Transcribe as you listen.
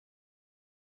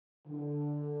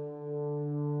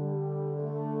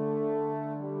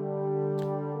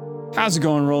How's it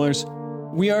going, Rollers?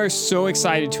 We are so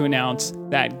excited to announce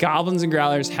that Goblins and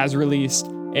Growlers has released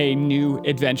a new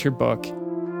adventure book,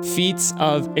 Feats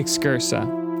of Excursa.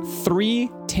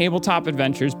 3 tabletop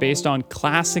adventures based on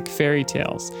classic fairy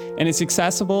tales, and it's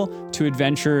accessible to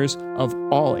adventurers of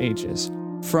all ages,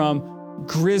 from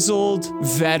grizzled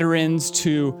veterans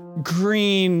to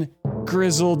green,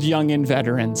 grizzled youngin'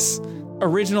 veterans.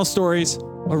 Original stories,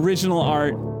 original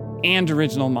art, and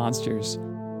original monsters.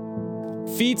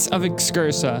 Feats of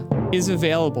Excursa is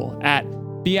available at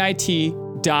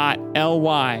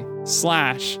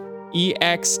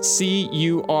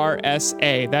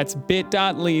bit.ly/EXCURSA. That's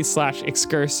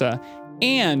bit.ly/Excursa.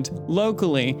 And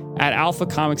locally at Alpha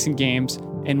Comics and Games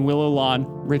in Willow Lawn,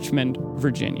 Richmond,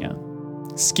 Virginia.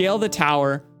 Scale the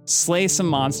tower, slay some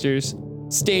monsters,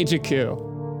 stage a coup.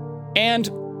 And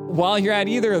while you're at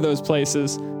either of those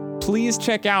places, please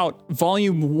check out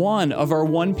Volume 1 of our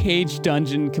one-page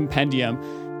dungeon compendium,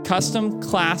 custom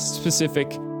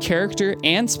class-specific character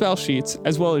and spell sheets,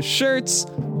 as well as shirts,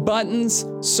 buttons,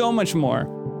 so much more.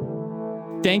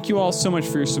 Thank you all so much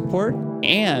for your support,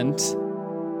 and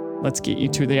let's get you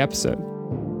to the episode.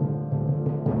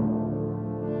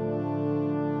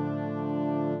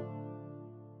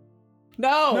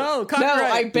 No,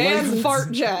 I banned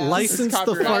fart jazz. License the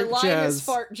fart My line jazz. is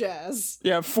fart jazz.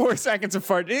 Yeah, 4 seconds of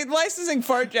fart. Licensing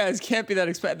fart jazz can't be that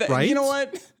expensive. Right? You know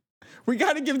what? We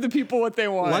got to give the people what they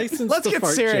want. Let's get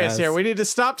serious here. We need to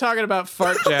stop talking about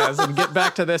fart jazz and get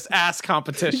back to this ass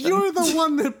competition. You're the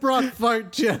one that brought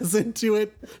fart jazz into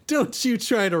it. Don't you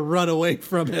try to run away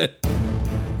from it.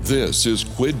 This is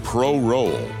Quid Pro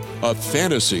Roll, a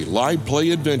fantasy live play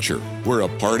adventure where a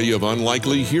party of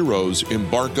unlikely heroes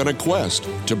embark on a quest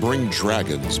to bring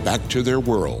dragons back to their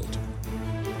world.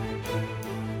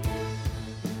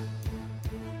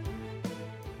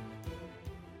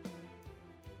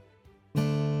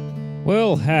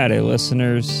 Well, howdy,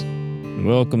 listeners.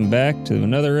 Welcome back to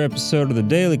another episode of the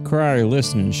Daily Crier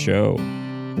Listening Show,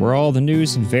 where all the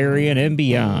news in Varian and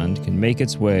beyond can make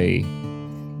its way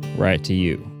right to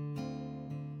you.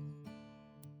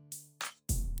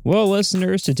 Well,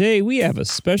 listeners, today we have a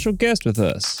special guest with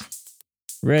us,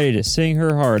 ready to sing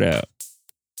her heart out.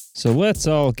 So let's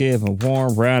all give a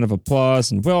warm round of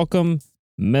applause and welcome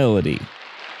Melody.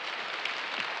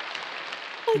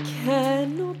 I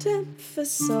cannot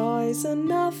emphasize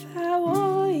enough how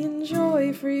I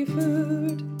enjoy free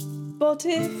food. But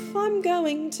if I'm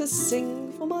going to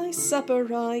sing for my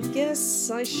supper, I guess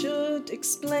I should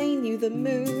explain you the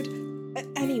mood.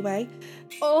 Anyway,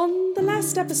 on the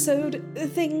last episode,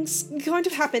 things kind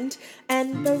of happened,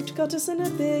 and Boat got us in a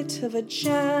bit of a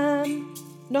jam.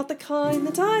 Not the kind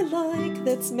that I like,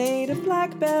 that's made of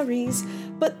blackberries,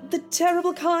 but the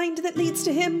terrible kind that leads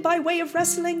to him, by way of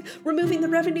wrestling, removing the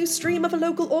revenue stream of a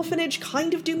local orphanage,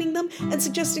 kind of dooming them, and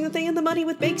suggesting that they earn the money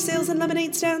with bake sales and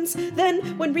lemonade stands.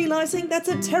 Then, when realizing that's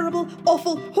a terrible,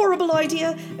 awful, horrible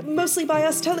idea, mostly by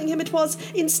us telling him it was,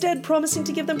 instead promising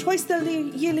to give them twice their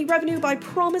yearly revenue by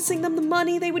promising them the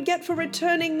money they would get for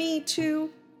returning me to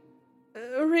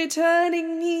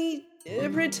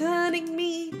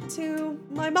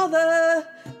my mother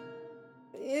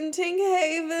in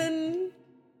Tinghaven,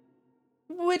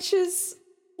 which is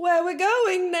where we're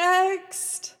going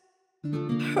next.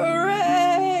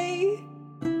 Hooray!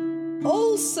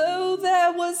 Also,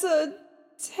 there was a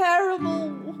terrible,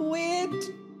 weird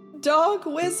dog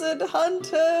wizard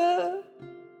hunter.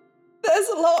 There's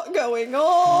a lot going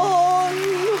on.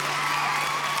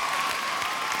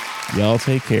 Y'all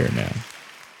take care now.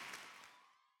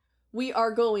 We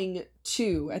are going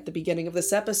to, at the beginning of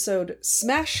this episode,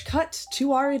 smash cut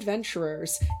to our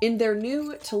adventurers in their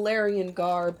new Tolarian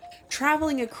garb,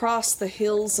 traveling across the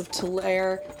hills of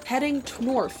Talair, heading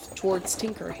north towards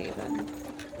Tinkerhaven.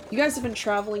 You guys have been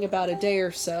traveling about a day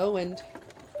or so, and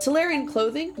Tolarian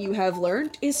clothing, you have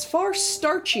learned, is far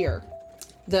starchier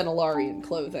than Alarian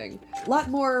clothing. A lot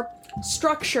more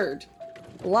structured,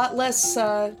 a lot less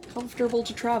comfortable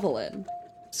to travel in.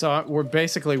 So we're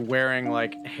basically wearing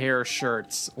like hair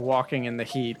shirts, walking in the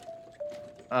heat.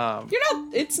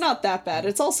 It's not that bad.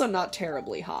 It's also not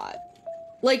terribly hot.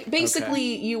 Like,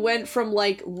 basically, You went from,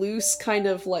 like, loose kind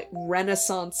of, like,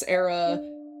 Renaissance era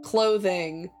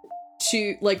clothing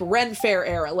to, like, Ren Fair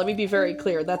era. Let me be very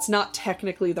clear. That's not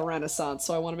technically the Renaissance,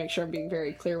 so I want to make sure I'm being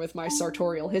very clear with my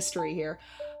sartorial history here.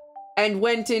 And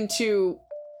went into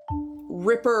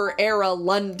Ripper era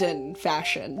London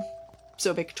fashion.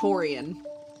 So Victorian.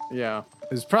 Yeah.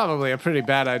 It was probably a pretty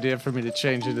bad idea for me to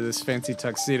change into this fancy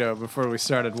tuxedo before we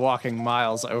started walking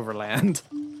miles overland.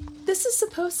 this is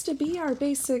supposed to be our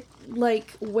basic,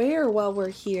 wear while we're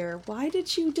here. Why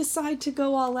did you decide to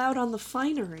go all out on the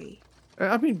finery?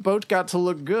 I mean, Boat got to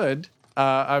look good.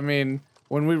 When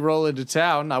we roll into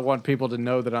town, I want people to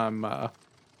know that I'm, a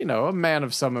man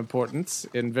of some importance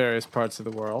in various parts of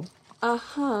the world.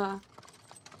 Uh-huh.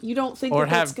 You don't think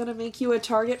that's going to make you a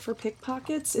target for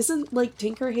pickpockets? Isn't,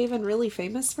 Tinkerhaven really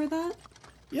famous for that?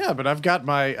 Yeah, but I've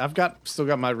still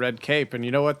got my red cape, and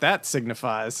you know what that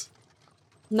signifies?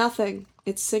 Nothing.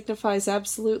 It signifies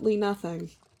absolutely nothing.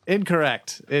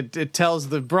 Incorrect. It tells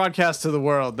the broadcast to the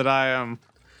world that I am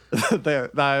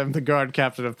the guard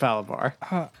captain of Palabar.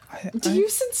 Do you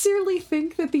sincerely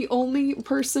think that the only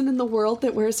person in the world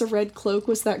that wears a red cloak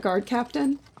was that guard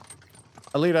captain?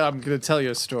 Alita, I'm going to tell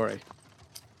you a story.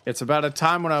 It's about a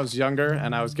time when I was younger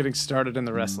and I was getting started in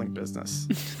the wrestling business.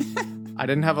 I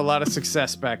didn't have a lot of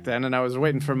success back then, and I was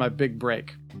waiting for my big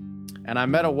break. And I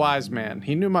met a wise man.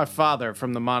 He knew my father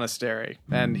from the monastery,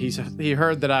 and he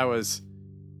heard that I was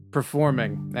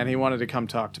performing, and he wanted to come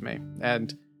talk to me.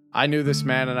 And I knew this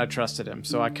man, and I trusted him,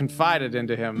 so I confided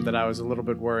into him that I was a little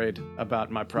bit worried about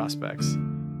my prospects.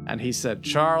 And he said,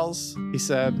 Charles, he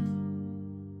said,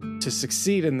 to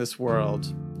succeed in this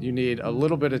world, you need a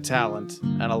little bit of talent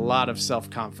and a lot of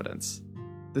self-confidence.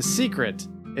 The secret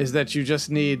is that you just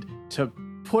need to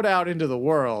put out into the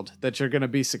world that you're going to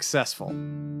be successful.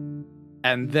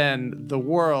 And then the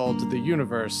world, the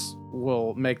universe,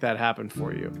 will make that happen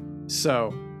for you.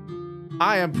 So,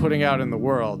 I am putting out in the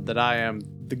world that I am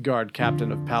the guard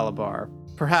captain of Palabar,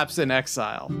 perhaps in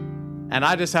exile. And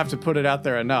I just have to put it out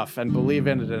there enough and believe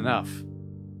in it enough.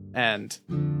 And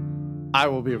I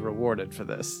will be rewarded for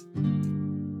this.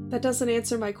 That doesn't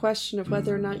answer my question of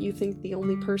whether or not you think the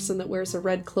only person that wears a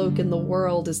red cloak in the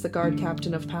world is the guard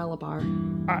captain of Palabar.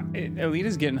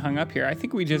 Alita's getting hung up here. I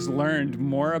think we just learned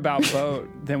more about Boat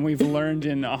than we've learned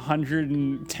in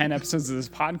 110 episodes of this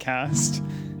podcast.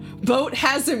 Boat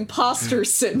has imposter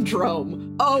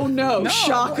syndrome. Oh no,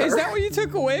 shocker. Is that what you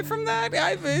took away from that?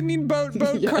 I mean, Boat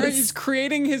Yes. He's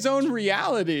creating his own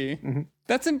reality. Mm-hmm.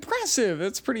 That's impressive.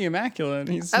 That's pretty immaculate.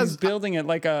 He's building it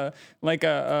like a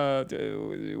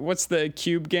what's the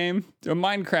cube game? A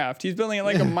Minecraft. He's building it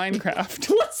like a Minecraft.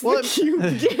 What's the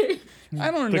cube game? I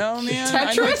don't know, man. Tetris?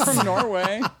 I know it's from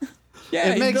Norway.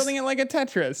 Yeah, he's building it like a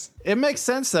Tetris. It makes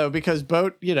sense though, because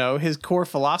Boat, his core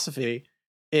philosophy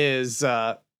is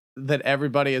that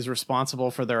everybody is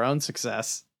responsible for their own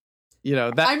success.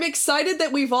 I'm excited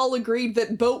that we've all agreed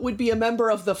that Boat would be a member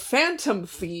of the Phantom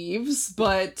Thieves,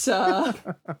 but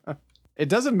it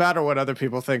doesn't matter what other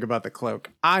people think about the cloak.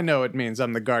 I know it means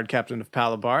I'm the guard captain of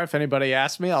Palabar. If anybody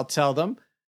asks me, I'll tell them,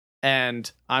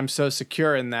 and I'm so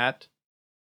secure in that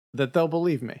they'll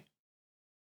believe me.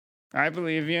 I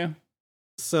believe you.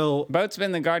 So Boat's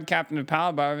been the guard captain of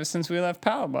Palabar ever since we left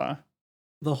Palabar.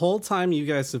 The whole time you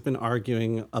guys have been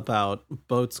arguing about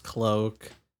Boat's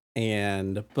cloak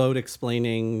and Boat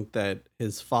explaining that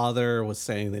his father was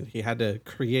saying that he had to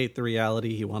create the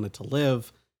reality he wanted to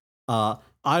live,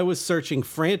 I was searching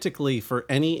frantically for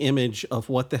any image of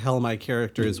what the hell my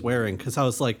character is wearing, because I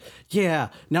was like, yeah,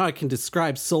 now I can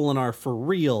describe Solinar for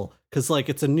real, because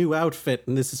it's a new outfit,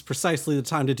 and this is precisely the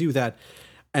time to do that.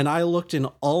 And I looked in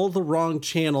all the wrong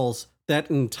channels that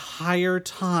entire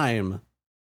time,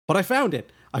 but I found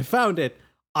it.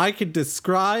 I could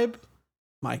describe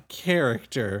my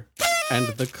character and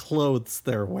the clothes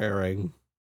they're wearing.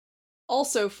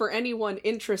 Also, for anyone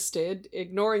interested,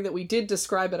 ignoring that we did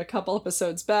describe it a couple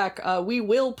episodes back, we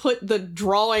will put the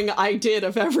drawing I did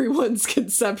of everyone's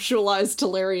conceptualized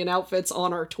Talarian outfits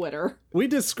on our Twitter. We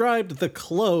described the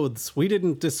clothes. We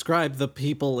didn't describe the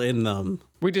people in them.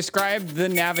 We described the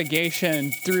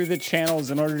navigation through the channels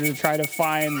in order to try to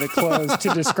find the clothes to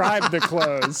describe the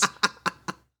clothes.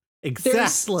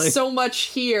 Exactly. There's so much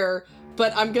here,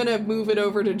 but I'm gonna move it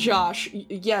over to Josh.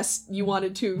 Yes, you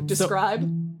wanted to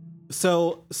describe?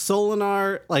 So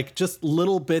Solinar, just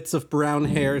little bits of brown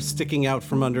hair sticking out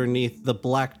from underneath the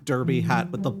black derby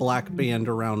hat with the black band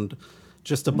around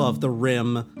just above the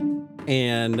rim,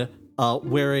 and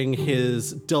wearing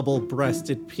his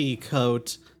double-breasted pea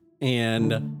coat.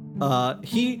 And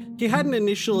he hadn't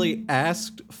initially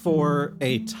asked for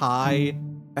a tie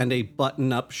and a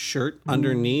button-up shirt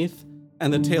underneath.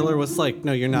 And the tailor was like,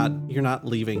 no, you're not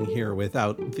leaving here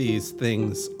without these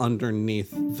things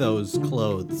underneath those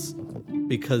clothes.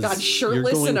 Because God,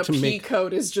 shirtless in a pea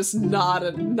coat is just not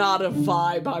a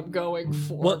vibe I'm going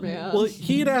for, man. Well,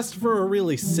 he'd asked for a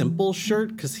really simple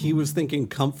shirt because he was thinking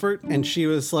comfort, and she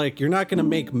was like, you're not going to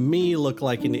make me look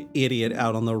like an idiot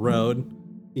out on the road.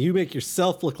 You make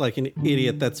yourself look like an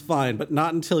idiot, that's fine, but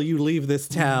not until you leave this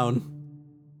town.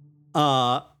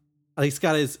 he's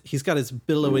got his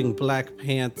billowing black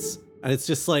pants, and it's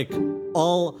just like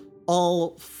all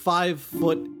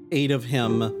 5'8" of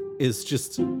him is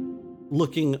just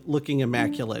looking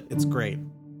immaculate. It's great.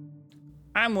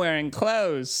 I'm wearing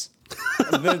clothes.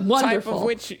 The type of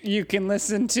which you can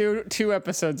listen to 2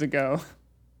 episodes ago.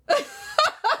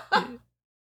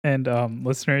 And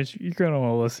listeners, you're gonna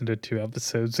want to listen to 2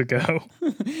 episodes ago.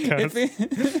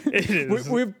 It is.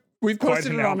 We've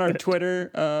posted it on our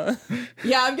Twitter.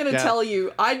 Yeah, I'm gonna tell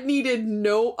you, I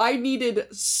needed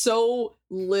so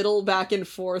little back and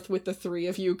forth with the 3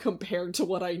 of you compared to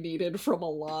what I needed from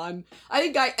Alon. I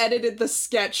think I edited the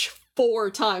sketch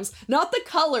 4 times. Not the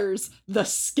colors, the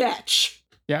sketch.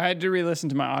 Yeah, I had to re-listen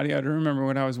to my audio to remember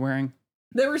what I was wearing.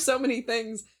 There were so many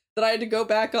things that I had to go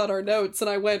back on our notes, and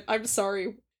I went, I'm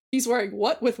sorry, he's wearing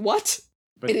what with what?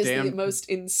 But it is the most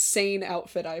insane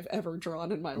outfit I've ever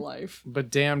drawn in my life.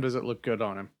 But damn, does it look good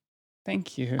on him.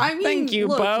 Thank you. I mean, thank you,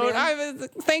 look,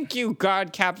 Boat. Thank you,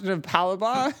 God Captain of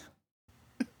Palabar.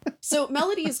 So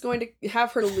Melody is going to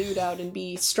have her lute out and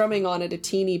be strumming on it a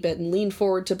teeny bit and lean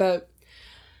forward to Boat.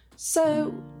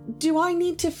 So, do I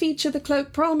need to feature the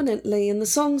cloak prominently in the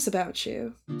songs about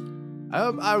you?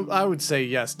 I would say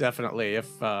yes, definitely.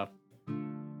 If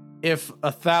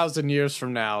 1,000 years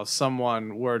from now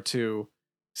someone were to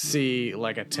see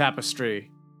like a tapestry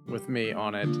with me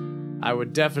on it, I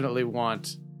would definitely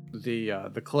want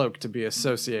the cloak to be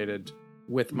associated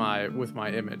with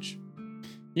my image.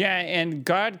 Yeah, and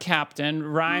God Captain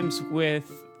rhymes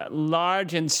with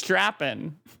large and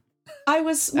strappin'. I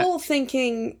was more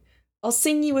thinking, I'll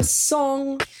sing you a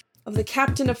song of the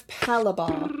Captain of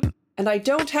Palabar, and I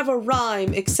don't have a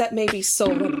rhyme except maybe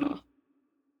Solana.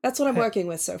 That's what I'm working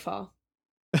with so far.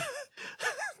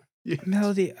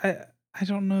 Melody, I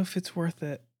don't know if it's worth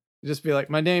it. Just be like,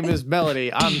 my name is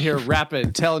Melody. I'm here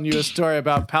rapping, telling you a story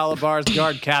about Palabar's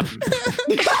guard captain.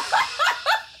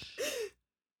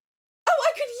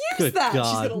 Use that. God.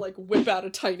 She's gonna like whip out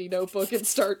a tiny notebook and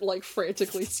start like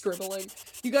frantically scribbling.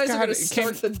 You guys are gonna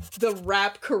start the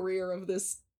rap career of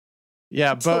this.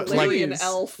 Yeah, but like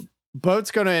elf. Boat's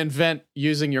gonna invent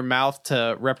using your mouth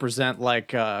to represent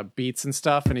like beats and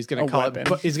stuff, and he's gonna call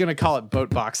it boat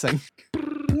boxing.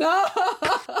 No.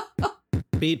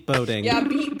 Beat boating. Yeah,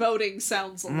 beat boating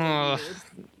sounds a little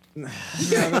weird.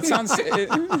 Yeah, that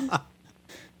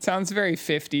sounds very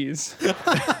 50s.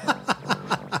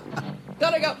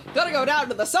 Gotta go down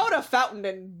to the soda fountain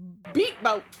and beat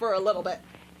boat for a little bit.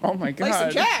 Oh my God. Play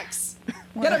some jacks.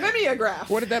 Get a mimeograph.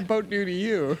 What did that boat do to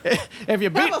you? If you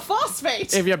Have a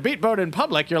phosphate. If you beat boat in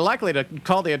public, you're likely to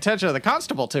call the attention of the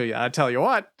constable to you. I tell you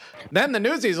what. Then the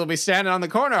newsies will be standing on the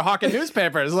corner hawking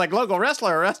newspapers like local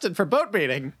wrestler arrested for boat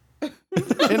beating.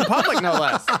 In public, no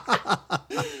less.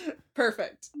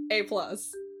 Perfect. A+.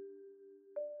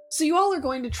 So you all are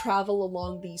going to travel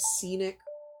along these scenic,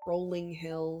 rolling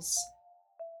hills,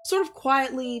 sort of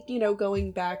quietly,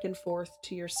 going back and forth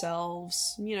to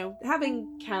yourselves,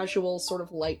 having casual, sort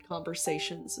of light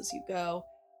conversations as you go.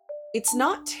 It's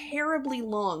not terribly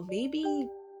long, maybe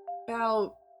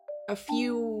about a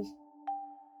few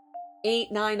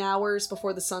 8-9 hours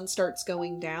before the sun starts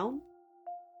going down.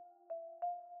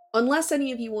 Unless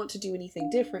any of you want to do anything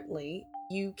differently,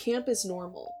 you camp as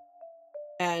normal.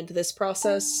 And this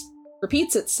process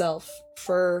repeats itself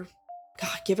for,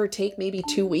 give or take, maybe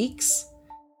 2 weeks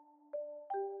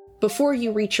before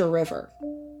you reach a river.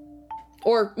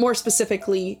 Or more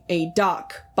specifically, a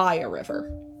dock by a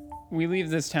river. We leave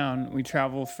this town, we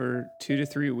travel for 2 to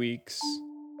 3 weeks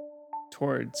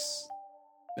towards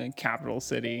the capital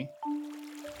city.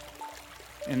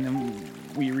 And then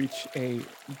we reach a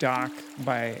dock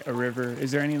by a river.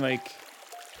 Is there any,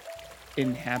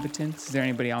 inhabitants? Is there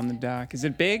anybody on the dock? Is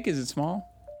it big? Is it small?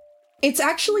 It's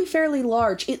actually fairly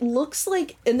large. It looks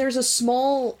like, and there's a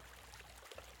small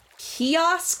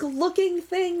kiosk-looking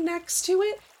thing next to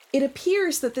it. It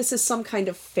appears that this is some kind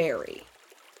of ferry.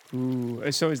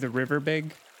 Ooh, so is the river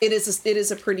big? It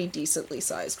is a pretty decently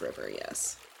sized river,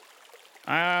 yes.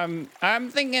 I'm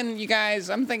thinking, you guys,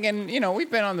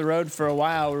 we've been on the road for a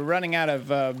while. We're running out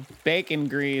of bacon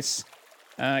grease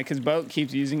because Boat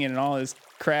keeps using it in all his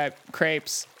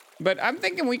crepes. But I'm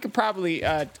thinking we could probably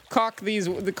caulk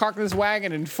this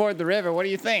wagon and ford the river. What do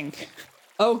you think?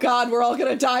 Oh God, we're all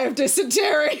gonna die of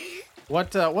dysentery.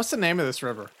 What's the name of this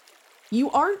river? You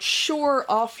aren't sure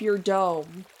off your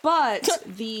dome, but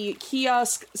the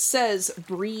kiosk says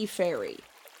Bree Ferry.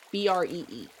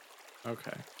 Bree.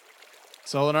 Okay.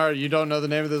 Solinar, you don't know the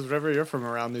name of this river? You're from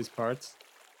around these parts.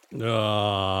 No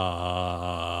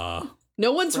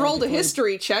one's rolled a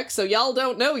history check, so y'all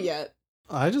don't know yet.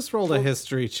 I just rolled a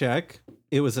history check.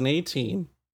 It was an 18.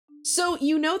 So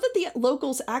you know that the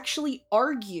locals actually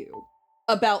argue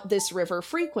about this river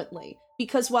frequently,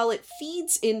 because while it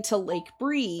feeds into Lake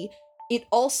Bree, it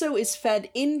also is fed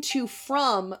into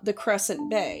from the Crescent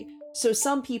Bay. So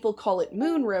some people call it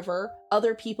Moon River,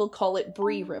 other people call it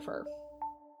Bree River.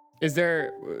 Is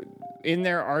there, in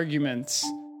their arguments,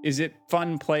 is it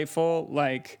fun, playful?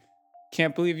 Like,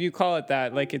 can't believe you call it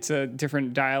that. Like, it's a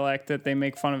different dialect that they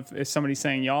make fun of if somebody's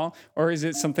saying y'all? Or is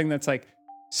it something that's like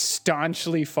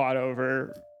staunchly fought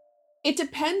over? It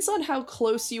depends on how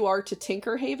close you are to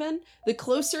Tinkerhaven. The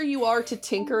closer you are to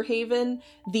Tinkerhaven,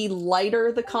 the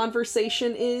lighter the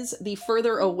conversation is. The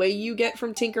further away you get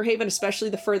from Tinkerhaven, especially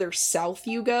the further south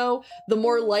you go, the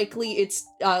more likely it's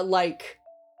like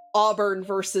Auburn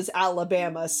versus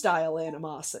Alabama style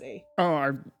animosity.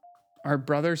 Oh, are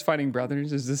brothers fighting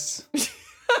brothers? Is this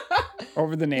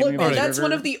over the name Look, of man, the that's river?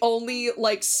 one of the only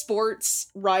like sports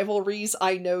rivalries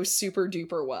I know super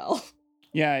duper well.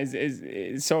 Yeah,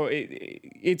 so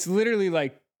it's literally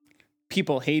like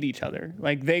people hate each other.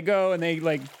 Like they go and they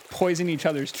like poison each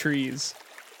other's trees.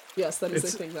 Yes, that is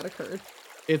a thing that occurred.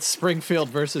 It's Springfield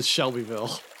versus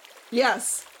Shelbyville.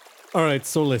 Yes. All right,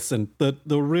 so listen,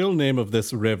 the real name of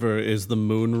this river is the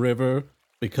Moon River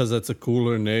because that's a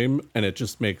cooler name and it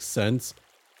just makes sense.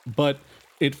 But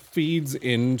it feeds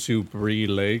into Bree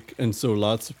Lake, and so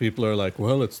lots of people are like,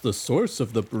 well, it's the source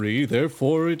of the Bree,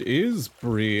 therefore it is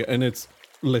Bree. And it's,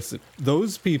 listen,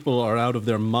 those people are out of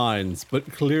their minds,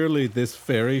 but clearly this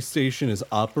ferry station is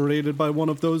operated by one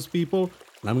of those people.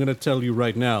 And I'm going to tell you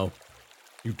right now,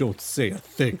 you don't say a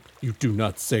thing. You do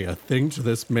not say a thing to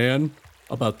this man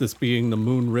about this being the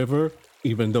Moon River,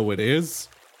 even though it is,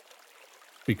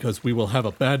 because we will have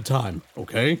a bad time,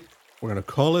 okay? We're going to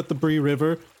call it the Bree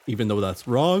River, even though that's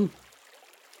wrong,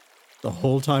 the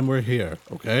whole time we're here,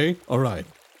 okay? All right.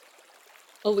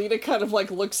 Alita kind of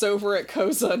like looks over at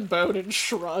Koza and Bone and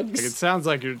shrugs. Like, it sounds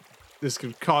like this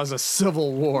could cause a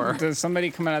civil war. Does somebody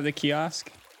come out of the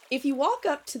kiosk? If you walk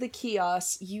up to the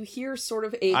kiosk, you hear sort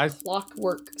of a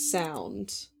clockwork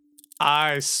sound.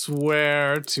 I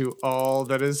swear to all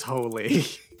that is holy.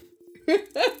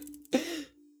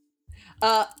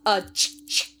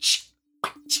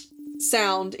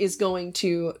 Sound is going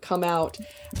to come out.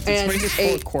 Did And somebody just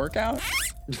pull a cork out?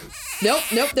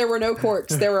 Nope, there were no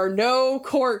corks. There are no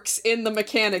corks in the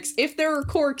mechanics. If there are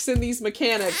corks in these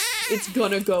mechanics, it's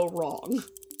gonna go wrong.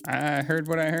 I heard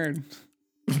what I heard.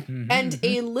 And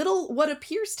a little, what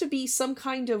appears to be some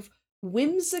kind of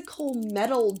whimsical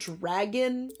metal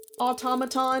dragon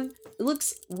automaton, it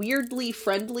looks weirdly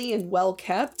friendly and well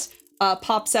kept,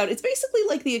 pops out. It's basically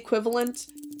like the equivalent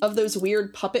of those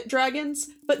weird puppet dragons,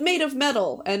 but made of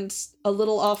metal and a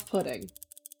little off-putting.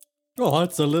 Oh,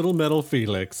 it's a little metal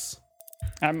Felix.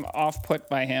 I'm off put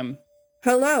by him.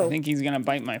 Hello. I think he's gonna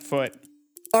bite my foot.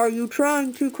 Are you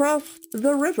trying to cross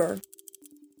the river?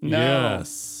 No.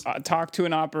 Yes. Talk to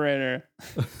an operator.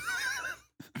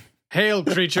 Hail,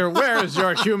 creature, where is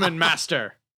your human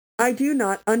master? I do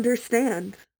not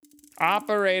understand.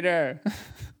 Operator.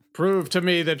 Prove to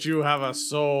me that you have a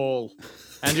soul.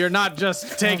 And you're not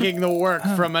just taking the work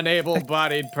from an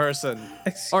able-bodied person.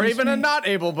 Or even a not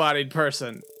able-bodied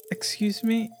person. Excuse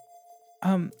me?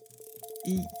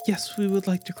 Yes, we would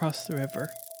like to cross the river.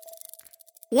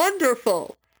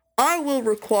 Wonderful. I will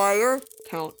require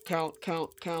Count.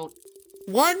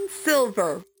 1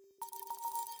 silver.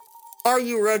 Are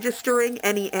you registering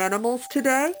any animals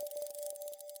today?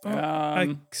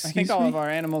 I think all of our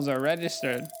animals are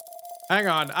registered. Hang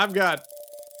on, I've got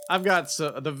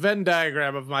the Venn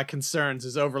diagram of my concerns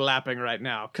is overlapping right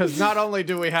now. Because not only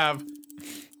do we have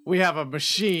a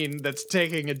machine that's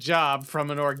taking a job from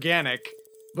an organic,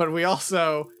 but we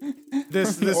also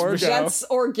this That's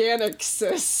organic,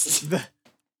 sis.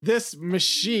 This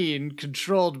machine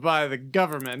controlled by the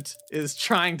government is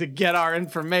trying to get our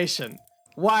information.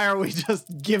 Why are we just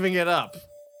giving it up?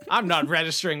 I'm not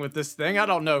registering with this thing. I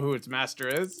don't know who its master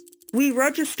is. We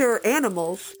register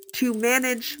animals to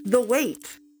manage the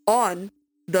weight on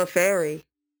the ferry.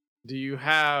 Do you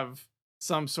have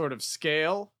some sort of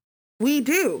scale? We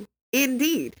do,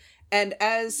 indeed. And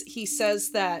as he says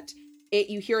that,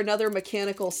 you hear another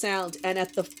mechanical sound, and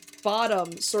at the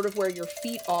bottom, sort of where your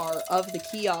feet are of the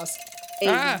kiosk,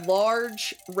 a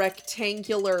large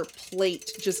rectangular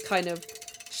plate just kind of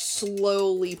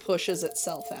slowly pushes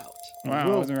itself out.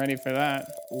 Wow, I wasn't ready for that.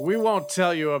 We won't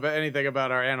tell you about anything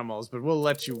about our animals, but we'll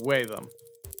let you weigh them.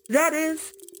 That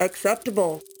is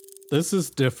acceptable. This is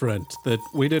different. That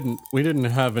we didn't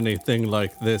have anything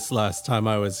like this last time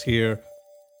I was here.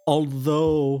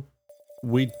 Although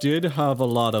we did have a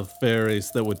lot of ferries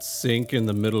that would sink in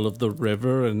the middle of the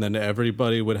river, and then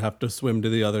everybody would have to swim to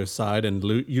the other side and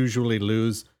usually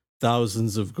lose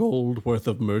thousands of gold worth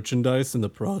of merchandise in the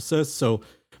process, so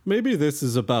maybe this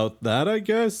is about that, I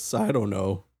guess? I don't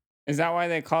know. Is that why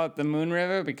they call it the Moon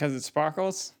River? Because it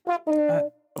sparkles?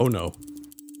 Oh no.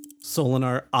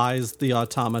 Solinar eyes the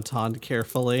automaton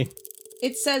carefully.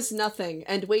 It says nothing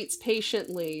and waits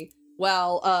patiently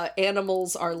while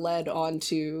animals are led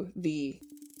onto the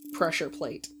pressure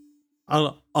plate.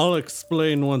 I'll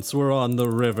explain once we're on the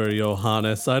river,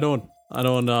 Johannes.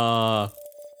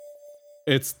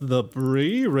 It's the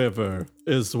Bree River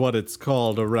is what it's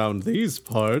called around these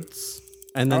parts.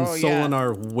 And then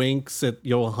Solinar winks at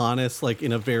Johannes like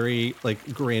in a very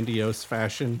like grandiose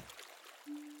fashion.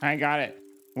 I got it.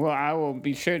 Well, I will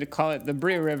be sure to call it the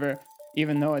Bree River,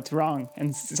 even though it's wrong.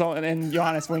 And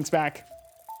Johannes winks back.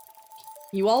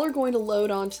 You all are going to load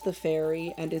onto the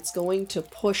ferry, and it's going to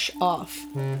push off.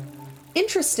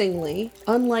 Interestingly,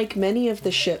 unlike many of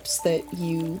the ships that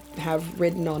you have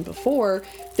ridden on before,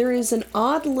 there is an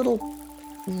odd little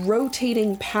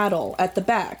rotating paddle at the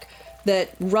back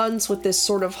that runs with this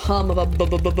sort of hum of a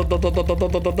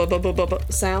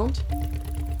sound.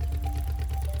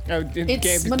 Oh, Gabe,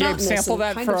 sample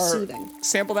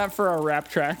that for our rap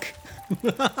track.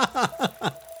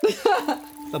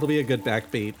 That'll be a good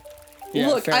backbeat. Yeah,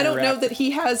 look, I don't know that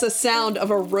he has a sound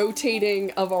of a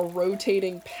rotating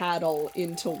paddle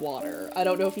into water. I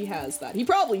don't know if he has that. He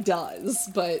probably does,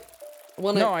 but I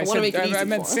want to make it easy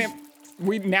for him.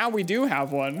 Now we do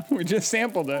have one. We just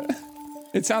sampled it.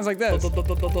 It sounds like this.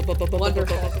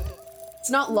 Wonderful. It's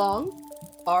not long,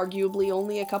 arguably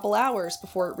only a couple hours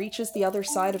before it reaches the other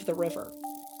side of the river.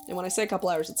 And when I say a couple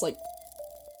hours, it's like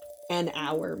an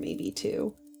hour, maybe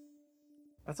two.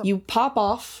 You pop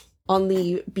off on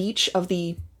the beach of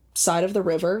the side of the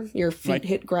river. Your feet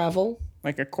hit gravel.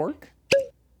 Like a cork?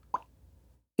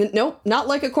 Nope, not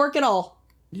like a cork at all.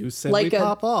 You said we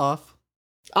pop off.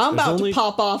 I'm about to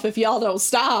pop off if y'all don't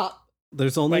stop.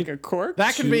 There's only like a cork?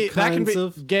 That can be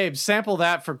Gabe, sample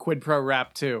that for Quid Pro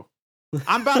Rap too.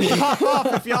 I'm about to pop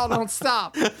off if y'all don't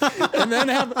stop. and then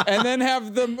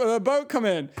have the boat come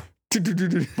in.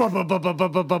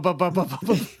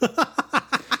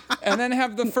 And then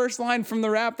have the first line from the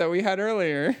rap that we had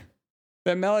earlier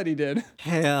that Melody did.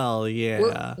 Hell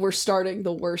yeah. We're starting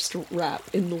the worst rap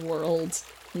in the world.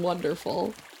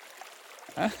 Wonderful.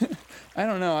 I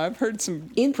don't know. I've heard some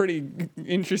pretty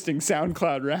interesting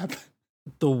SoundCloud rap.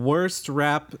 The worst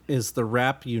rap is the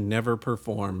rap you never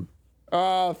perform.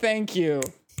 Oh, thank you.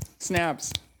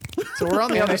 Snaps. So we're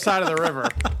on the other side of the river.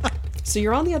 So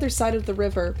you're on the other side of the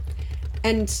river,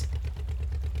 and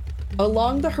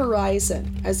along the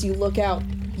horizon, as you look out,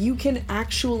 you can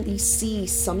actually see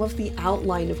some of the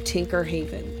outline of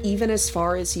Tinkerhaven, even as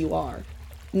far as you are.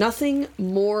 Nothing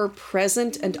more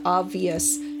present and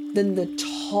obvious than the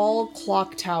tall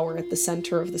clock tower at the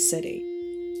center of the city.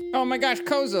 Oh my gosh,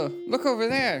 Koza, look over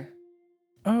there.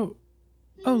 Oh,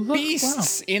 look.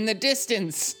 Beasts in the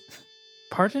distance.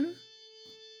 Pardon?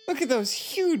 Look at those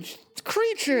huge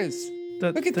creatures.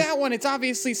 Look at that one. It's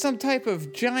obviously some type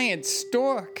of giant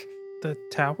stork. The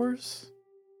towers?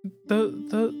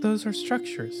 Those are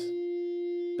structures.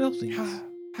 Buildings.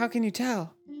 How can you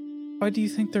tell? Why do you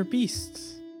think they're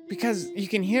beasts? Because you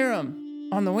can hear them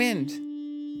on the wind.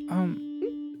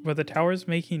 Were the towers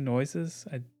making noises?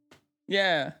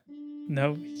 Yeah.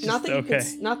 No, not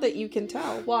that you can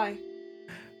tell. Why?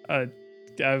 I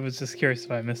was just curious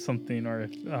if I missed something or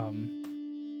if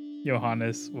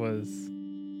Johannes was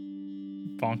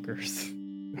bonkers.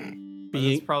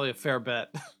 That's probably a fair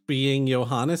bet. Being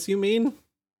Johannes, you mean?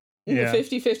 Yeah.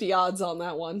 50-50 odds on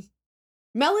that one.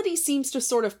 Melody seems to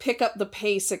sort of pick up the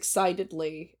pace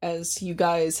excitedly as you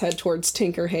guys head towards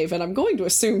Tinkerhaven. I'm going to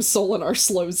assume Solinar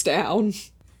slows down.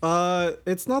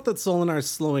 It's not that Solinar's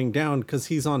slowing down because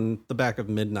he's on the back of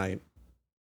Midnight.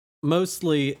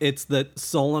 Mostly, it's that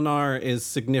Solinar is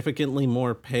significantly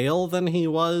more pale than he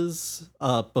was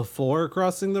before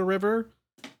crossing the river.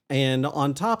 And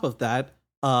on top of that,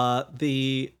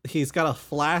 he's got a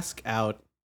flask out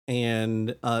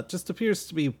and just appears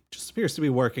to be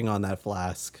working on that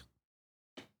flask.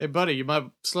 Hey buddy, you might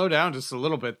slow down just a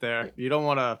little bit there. You don't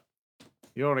want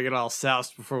to get all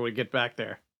soused before we get back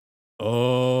there.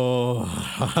 Oh,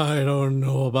 I don't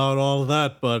know about all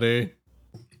that, buddy.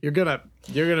 You're gonna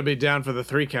be down for the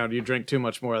 3 count. You drink too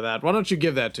much more of that. Why don't you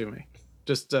give that to me?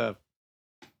 Just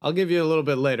I'll give you a little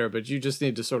bit later, but you just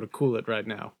need to sort of cool it right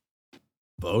now.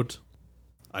 Boat?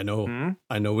 I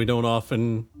know we don't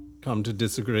often come to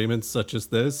disagreements such as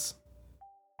this.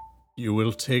 You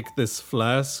will take this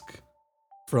flask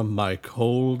from my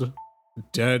cold,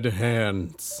 dead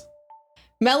hands.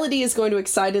 Melody is going to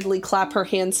excitedly clap her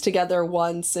hands together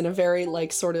once in a very,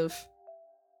 sort of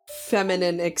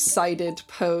feminine, excited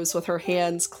pose with her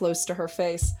hands close to her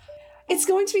face. It's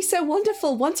going to be so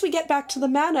wonderful. Once we get back to the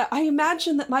manor, I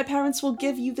imagine that my parents will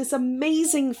give you this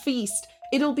amazing feast.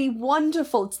 It'll be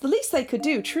wonderful. It's the least they could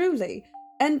do, truly.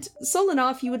 And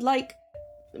Solinar, if you would like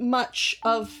much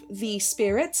of the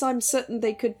spirits, I'm certain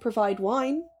they could provide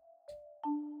wine.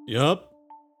 Yup.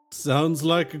 Sounds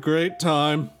like a great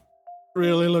time.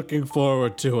 Really looking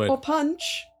forward to it. Or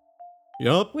punch.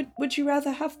 Yup. Would you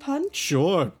rather have punch?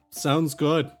 Sure. Sounds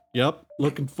good. Yup.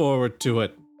 Looking forward to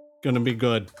it. Gonna be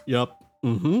good. Yup.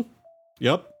 Mm-hmm.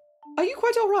 Yup. Are you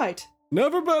quite all right?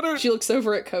 Never better. She looks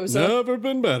over at Koza. Never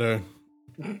been better.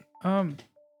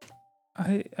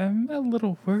 I am a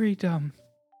little worried.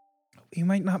 We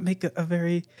might not make a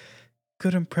very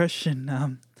good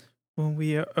impression. When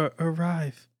we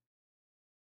arrive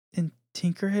in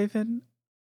Tinkerhaven.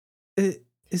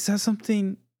 Is that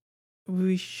something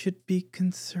we should be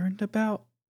concerned about?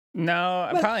 No,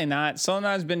 probably not.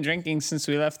 Solinar's been drinking since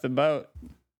we left the boat.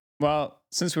 Well,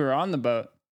 since we were on the boat.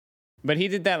 But he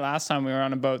did that last time we were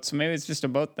on a boat, so maybe it's just a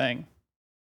boat thing.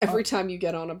 Every time you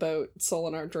get on a boat,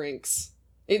 Solinar drinks.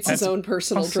 It's his own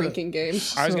personal drinking game.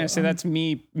 I was going to say that's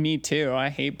me too. I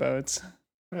hate boats.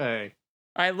 Hey.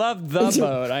 I love the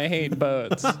boat. I hate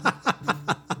boats.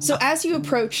 So as you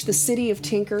approach the city of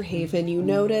Tinkerhaven, you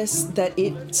notice that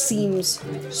it seems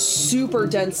super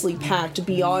densely packed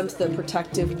beyond the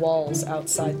protective walls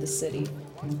outside the city.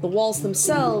 The walls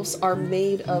themselves are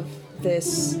made of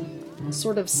this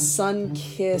sort of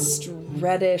sun-kissed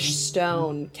reddish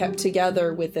stone kept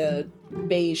together with a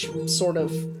beige sort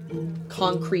of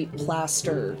concrete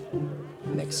plaster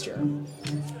mixture.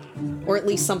 Or at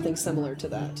least something similar to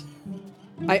that.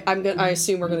 I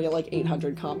assume we're gonna get like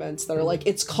 800 comments that are like,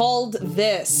 it's called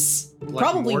this. Like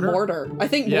probably mortar? mortar. I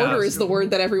think mortar is the word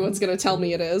that everyone's gonna tell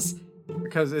me it is.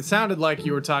 Because it sounded like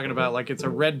you were talking about like it's a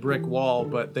red brick wall,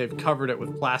 but they've covered it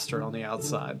with plaster on the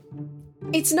outside.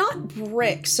 It's not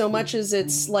brick so much as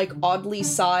it's like oddly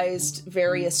sized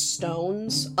various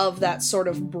stones of that sort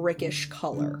of brickish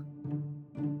color.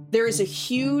 There is a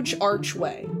huge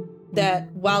archway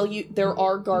that while there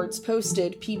are guards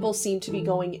posted, people seem to be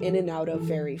going in and out of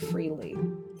very freely.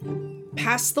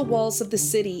 Past the walls of the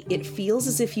city, it feels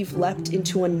as if you've leapt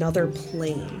into another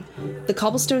plane. The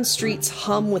cobblestone streets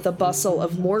hum with a bustle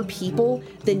of more people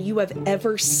than you have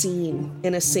ever seen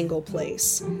in a single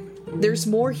place. There's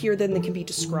more here than can be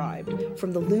described,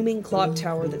 from the looming clock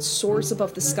tower that soars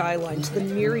above the skyline to the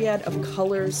myriad of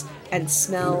colors and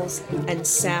smells and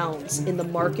sounds in the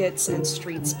markets and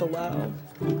streets below.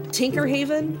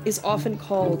 Tinkerhaven is often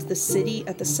called the city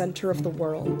at the center of the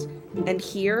world, and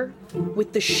here,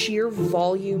 with the sheer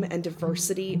volume and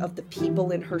diversity of the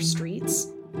people in her streets,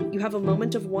 you have a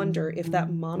moment of wonder if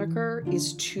that moniker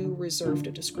is too reserved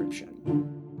a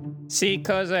description. See,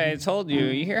 Koza, I told you.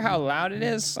 You hear how loud it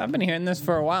is? I've been hearing this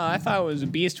for a while. I thought it was a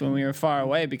beast when we were far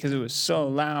away because it was so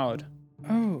loud.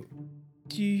 Oh,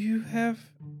 do you have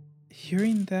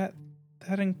hearing that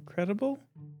incredible?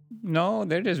 No,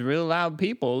 they're just real loud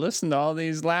people. Listen to all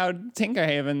these loud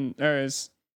Tinkerhaveners.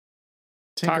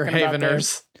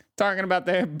 Talking about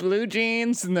their blue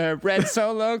jeans and their red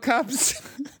Solo cups.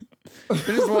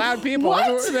 They're just loud people. What?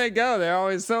 Everywhere they go, they're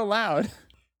always so loud.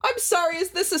 I'm sorry,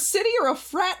 is this a city or a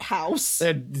frat house?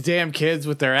 They're damn kids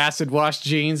with their acid wash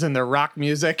jeans and their rock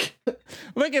music.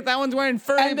 Look at that one's wearing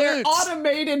furry and their boots.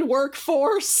 automated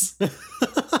workforce.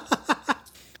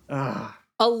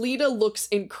 Alita looks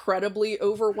incredibly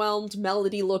overwhelmed.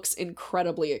 Melody looks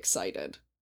incredibly excited.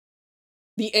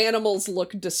 The animals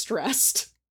look distressed.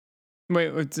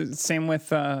 Wait, same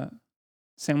with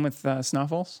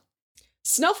Snuffles?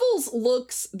 Snuffles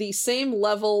looks the same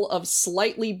level of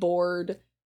slightly bored.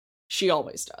 She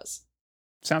always does.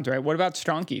 Sounds right. What about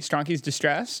Stronky? Stronky's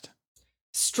distressed?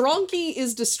 Stronky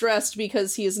is distressed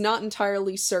because he is not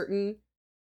entirely certain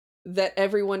that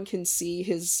everyone can see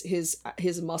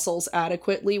his muscles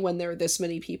adequately when there are this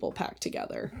many people packed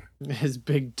together. His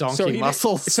big donkey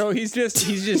muscles. So he's just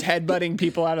headbutting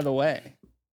people out of the way.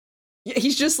 Yeah,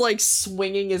 he's just like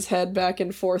swinging his head back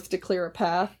and forth to clear a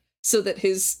path so that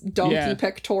his donkey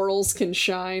pectorals can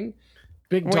shine.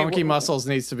 Big donkey muscles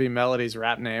needs to be Melody's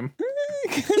rap name.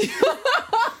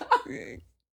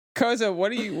 Koza,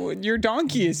 what are you? Your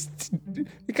donkey is.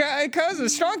 Koza,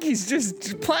 Stronky's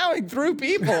just plowing through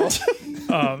people.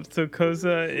 So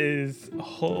Koza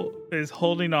is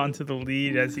holding on to the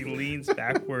lead as he leans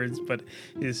backwards, but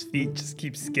his feet just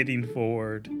keep skidding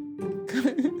forward.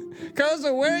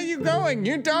 Koza, where are you going?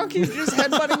 Your donkey's just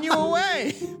headbutting you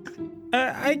away.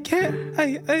 I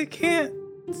can't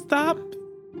stop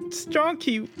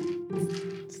Stronky.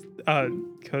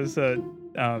 Koza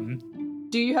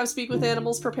Do you have Speak with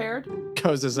Animals prepared?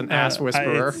 Koza's an ass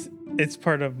whisperer. It's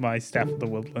part of my Staff of the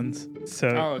Woodlands. So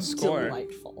Oh, score.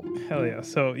 Delightful. hell yeah.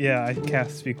 So yeah, I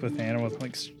cast Speak with Animals. I'm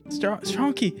like,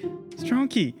 Stronky.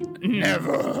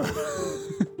 Never.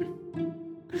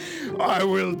 I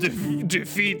will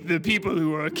defeat the people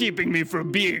who are keeping me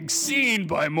from being seen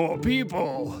by more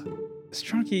people.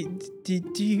 Stronky,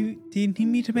 do you need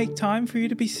me to make time for you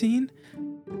to be seen?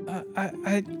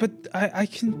 I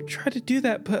can try to do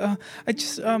that, but I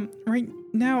just right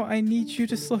now I need you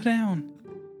to slow down.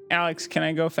 Alex, can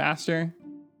I go faster?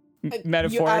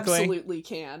 Metaphorically? You absolutely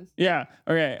can. Yeah.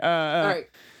 Okay. All right.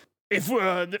 If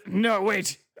no,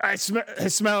 wait. I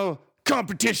smell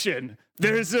competition.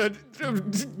 There's a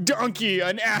donkey,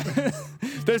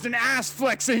 there's an ass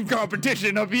flexing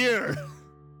competition up here.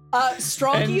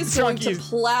 Stronky is going to Stronky's-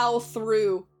 plow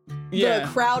through Yeah. the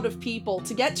crowd of people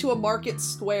to get to a market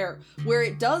square where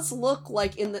it does look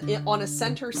like on a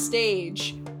center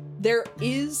stage there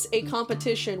is a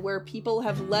competition where people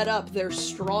have led up their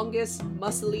strongest,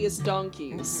 muscliest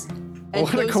donkeys. And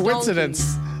What a those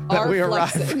coincidence donkeys that are we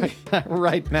flexing. arrive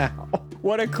right now.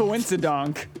 What a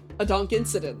coincidonk. A donk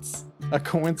incidence. A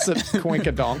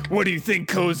coinkadonk. What do you think,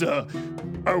 Koza?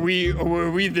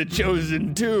 Were we the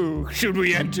chosen two? Should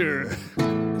we enter?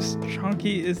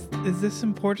 Stronky, is this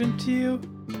important to you?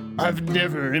 I've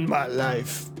never in my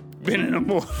life been in a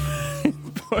more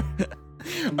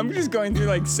I'm just going through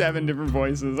like 7 different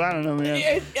voices. I don't know,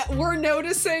 man. We're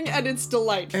noticing, and it's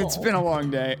delightful. It's been a long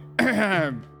day.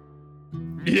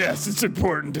 Yes, it's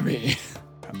important to me.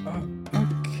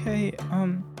 Okay.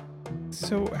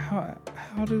 So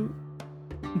how do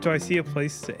I see a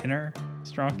place to enter,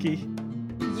 Stronky?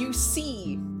 You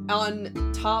see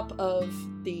on top of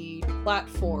the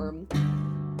platform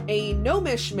a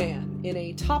gnomish man in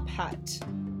a top hat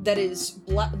that is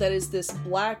this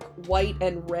black, white,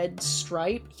 and red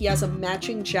stripe. He has a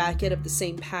matching jacket of the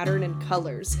same pattern and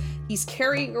colors. He's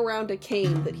carrying around a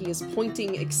cane that he is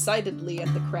pointing excitedly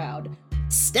at the crowd.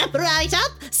 Step right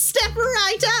up! Step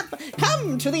right up!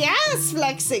 Come to the ass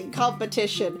flexing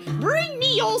competition! Bring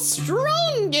me your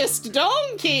strongest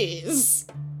donkeys!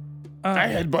 I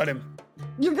headbutt him.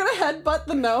 You're gonna headbutt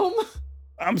the gnome?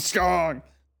 I'm strong.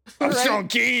 I'm Right. strong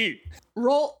key.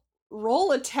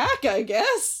 Roll attack, I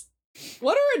guess.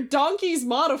 What are a donkey's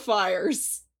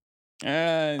modifiers?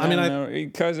 I mean, don't know.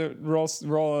 Because it roll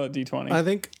a d20. I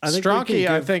think Stronky,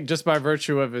 I give- think, just by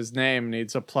virtue of his name,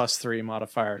 needs a +3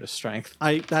 modifier to strength.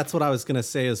 That's what I was gonna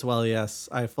say as well. Yes,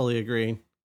 I fully agree.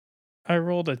 I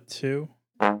rolled a 2.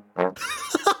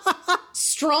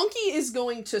 Stronky is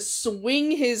going to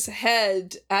swing his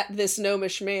head at this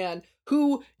gnomish man,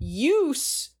 who,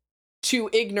 used to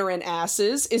ignorant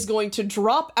asses, is going to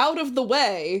drop out of the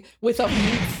way with a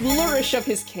flourish of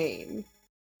his cane.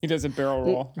 He does a barrel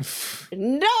roll.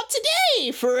 Not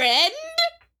today, friend!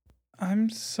 I'm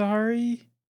sorry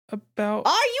about.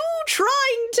 Are you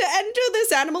trying to enter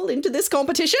this animal into this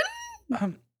competition?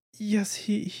 Yes,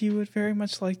 he would very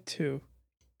much like to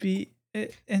be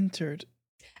entered.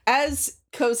 As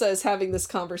Koza is having this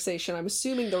conversation, I'm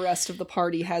assuming the rest of the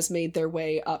party has made their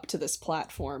way up to this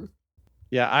platform.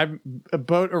 Yeah, a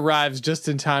boat arrives just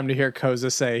in time to hear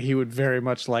Koza say he would very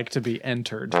much like to be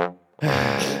entered.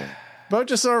 Boat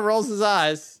just sort of rolls his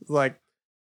eyes, like,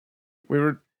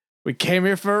 we came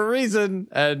here for a reason,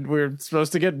 and we were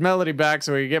supposed to get Melody back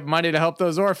so we could get money to help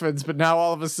those orphans, but now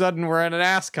all of a sudden we're in an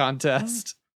ass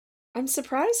contest. I'm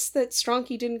surprised that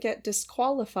Stronky didn't get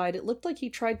disqualified. It looked like he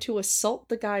tried to assault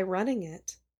the guy running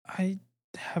it. I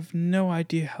have no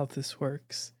idea how this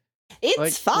works. It's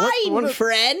Like, fine, what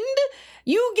friend.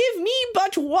 You give me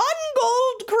but 1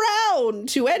 gold crown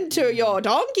to enter your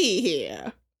donkey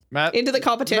here into the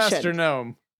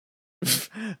competition.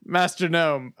 Master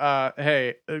Gnome,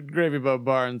 hey, Gravy Boat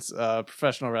Barnes,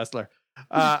 professional wrestler.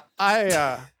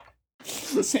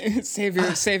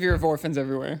 Savior of orphans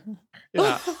everywhere.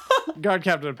 Yeah, guard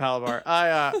captain of Palabar.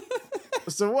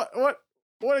 So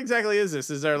what exactly is this?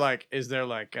 Is there like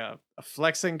a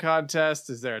flexing contest?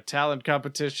 Is there a talent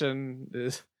competition?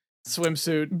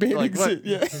 Swimsuit? Bathing Like, what? suit,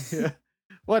 yeah. Yeah.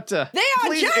 What? They are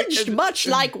please, judged much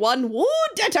like one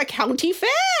would at a county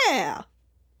fair.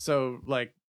 So,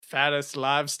 like, fattest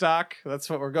livestock? That's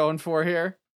what we're going for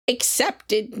here?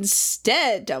 Except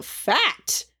instead of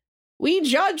fat, we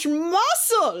judge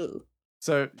muscle.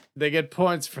 So they get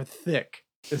points for thick.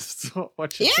 Is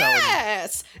what you're telling me.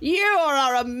 Yes, you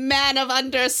are a man of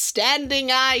understanding,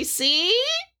 I see.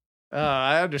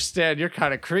 I understand you're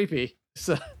kind of creepy.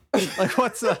 So, like,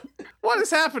 what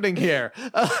is happening here?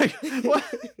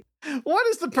 What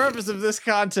is the purpose of this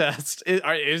contest?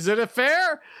 Is it a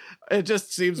fair? It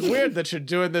just seems weird that you're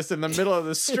doing this in the middle of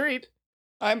the street.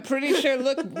 I'm pretty sure.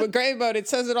 Look, Gray Boat. It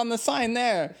says it on the sign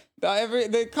there.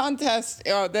 The contest.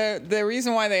 The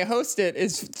reason why they host it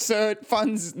is so it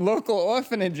funds local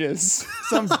orphanages.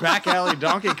 Some back alley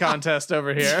donkey contest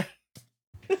over here.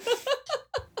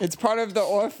 It's part of the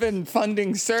orphan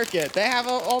funding circuit. They have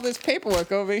all this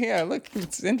paperwork over here. Look,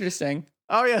 it's interesting.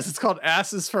 Oh yes, it's called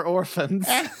Asses for Orphans.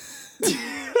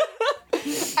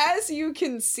 As you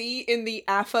can see in the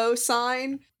AFO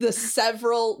sign, the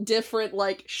several different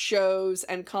like shows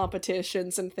and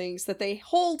competitions and things that they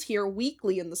hold here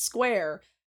weekly in the square,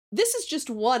 this is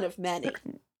just one of many.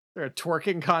 There's a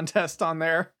twerking contest on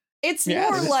there. It's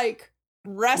more like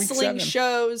wrestling 7.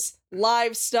 shows,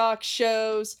 livestock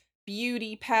shows,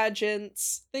 beauty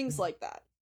pageants, things like that.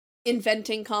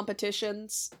 Inventing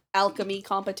competitions, alchemy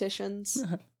competitions.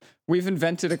 We've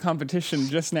invented a competition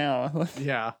just now.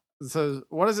 Yeah. So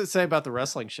what does it say about the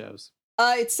wrestling shows?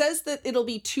 It says that it'll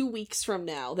be 2 weeks from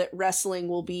now that wrestling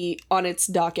will be on its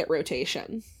docket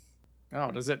rotation. Oh,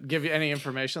 does it give you any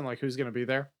information like who's going to be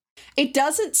there? It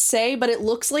doesn't say, but it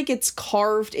looks like it's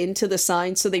carved into the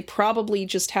sign, so they probably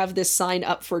just have this sign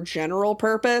up for general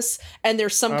purpose, and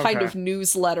there's some kind of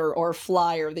newsletter or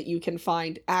flyer that you can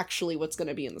find actually what's going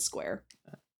to be in the square.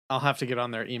 I'll have to get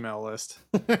on their email list.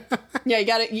 Yeah, you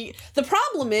got it. The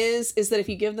problem is that if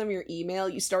you give them your email,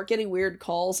 you start getting weird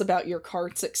calls about your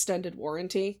cart's extended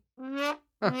warranty. I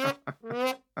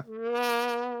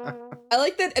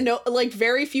like that. No, like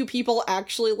very few people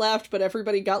actually laughed, but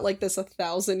everybody got like this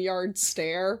 1,000-yard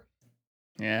stare.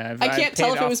 Yeah, I can't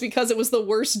tell if it was because it was the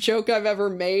worst joke I've ever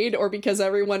made, or because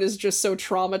everyone is just so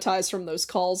traumatized from those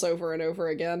calls over and over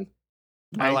again.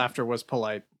 My laughter was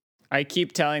polite. I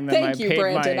keep telling them. Thank you,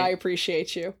 Brandon. I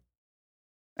appreciate you.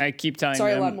 I keep telling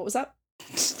Sorry, them. Lon, what was that?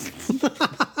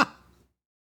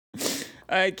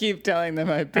 I keep telling them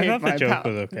I paid my the joke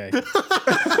was okay.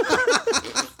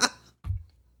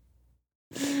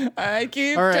 I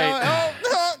keep All right.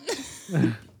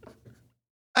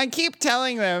 I keep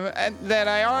telling them that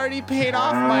I already paid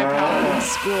off my Paladin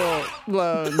school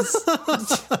loans.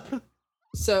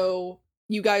 So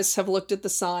you guys have looked at the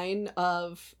sign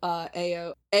of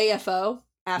AFO,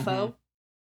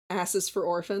 Asses for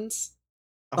Orphans.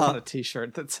 I want a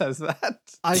t-shirt that says that.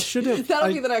 I should have.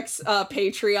 That'll be the next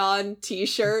Patreon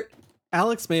t-shirt.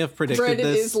 Alex may have predicted Brandon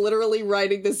this. is literally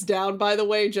writing this down, by the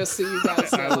way, just so you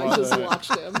guys know. I just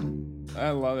watched him.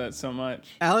 I love that so much.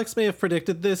 Alex may have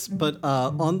predicted this, but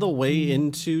on the way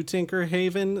into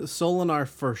Tinkerhaven, Solinar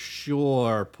for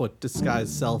sure put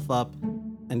Disguise Self up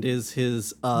and is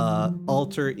his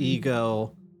alter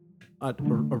ego,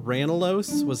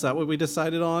 Ranalos. Was that what we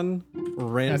decided on?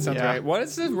 That sounds right. What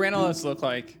does this Ranalos look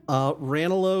like?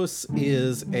 Ranalos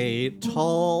is a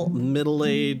tall,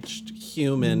 middle-aged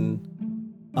human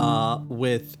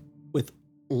with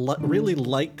really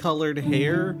light-colored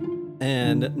hair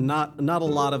and not a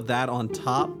lot of that on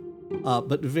top,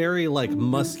 but very like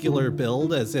muscular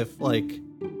build, as if like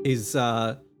he's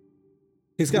got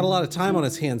a lot of time on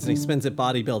his hands and he spends it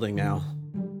bodybuilding now.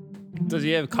 Does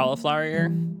he have cauliflower ear?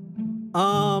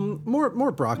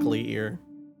 More broccoli ear.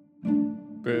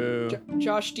 Boo.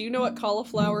 Josh, do you know what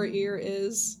cauliflower ear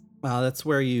is? That's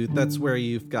where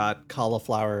you've got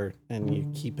cauliflower and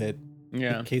you keep it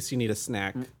in case you need a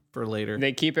snack for later.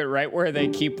 They keep it right where they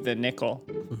keep the nickel.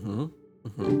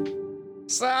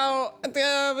 So,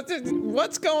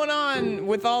 what's going on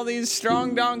with all these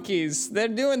strong donkeys? They're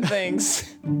doing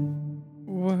things.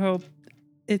 Well,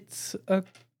 it's a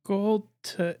goal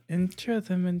to enter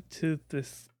them into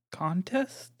this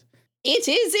contest. It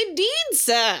is indeed,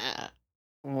 sir.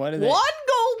 What are they? 1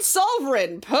 gold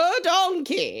sovereign per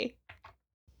donkey.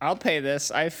 I'll pay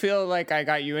this. I feel like I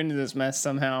got you into this mess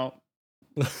somehow.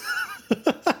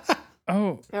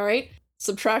 Oh. All right.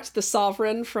 Subtract the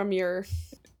sovereign from your...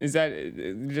 Is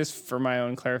that just for my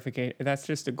own clarification? That's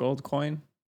just a gold coin?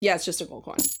 Yeah, it's just a gold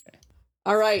coin.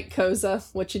 All right, Koza,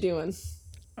 what you doing?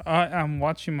 I'm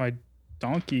watching my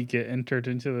donkey get entered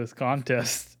into this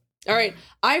contest. All right,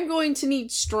 I'm going to need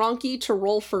Stronky to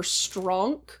roll for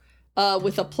Stronk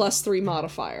with a +3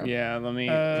 modifier. Yeah, let me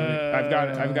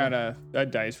I've got a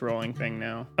dice rolling thing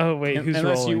now. Oh, wait, who's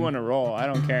Unless rolling? you want to roll, I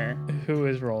don't care. Who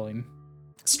is rolling?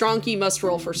 Stronky must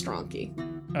roll for Stronky.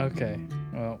 Okay,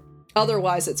 well.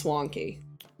 Otherwise, it's wonky.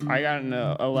 I got an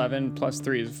 11 plus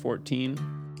 3 is 14.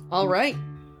 All right.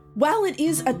 While it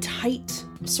is a tight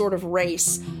sort of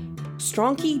race,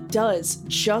 Stronky does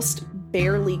just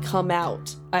barely come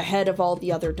out ahead of all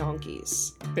the other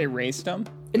donkeys. They raced them?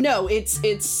 No,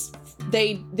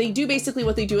 they do basically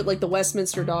what they do at like the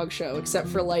Westminster Dog Show, except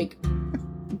for like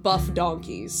buff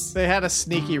donkeys. They had a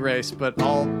sneaky race, but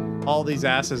all these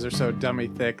asses are so dummy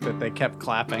thick that they kept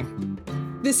clapping.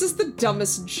 This is the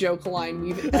dumbest joke line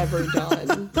we've ever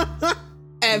done.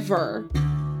 Ever.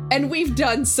 And we've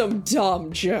done some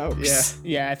dumb jokes.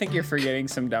 Yeah, I think you're forgetting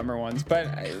some dumber ones. But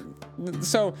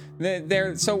so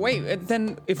wait,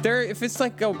 then if it's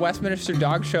like a Westminster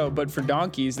dog show but for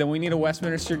donkeys, then we need a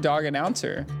Westminster dog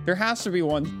announcer. There has to be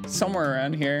one somewhere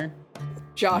around here.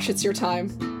 Josh, it's your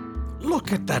time.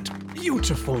 Look at that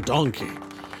beautiful donkey.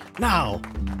 Now,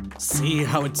 see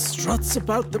how it struts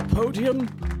about the podium?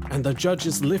 And the judge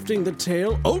is lifting the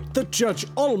tail. Oh, the judge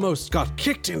almost got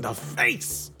kicked in the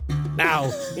face.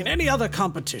 Now, in any other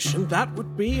competition, that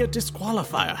would be a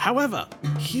disqualifier. However,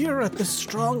 here at the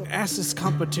Strong Asses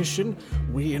competition,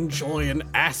 we enjoy an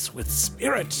ass with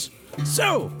spirit.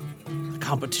 So, the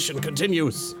competition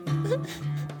continues.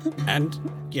 And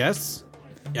yes,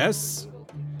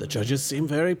 the judges seem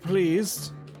very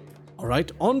pleased. All right,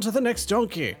 on to the next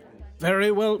donkey.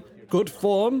 Very well, good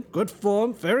form,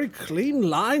 very clean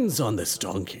lines on this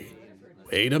donkey.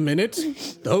 Wait a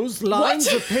minute, those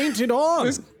lines are painted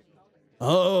on.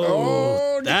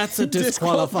 Oh, that's a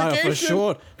disqualifier for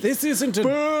sure. This isn't a...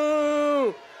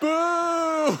 Boo!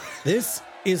 Boo! This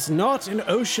is not an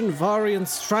ocean variant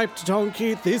striped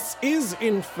donkey. This is,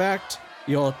 in fact,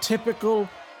 your typical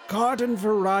garden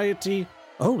variety.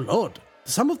 Oh, Lord.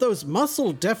 Some of those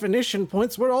muscle definition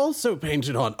points were also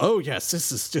painted on. Oh, yes,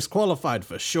 this is disqualified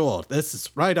for sure. This is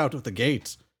right out of the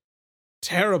gate.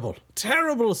 Terrible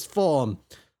form.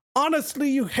 Honestly,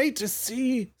 you hate to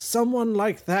see someone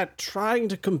like that trying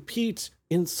to compete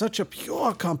in such a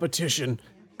pure competition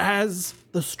as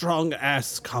the Strong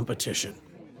Ass competition.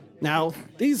 Now,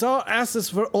 these are asses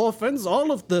for orphans.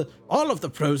 All of the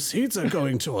proceeds are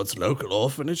going towards local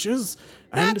orphanages.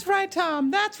 And That's right, Tom.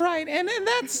 That's right. And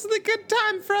that's the good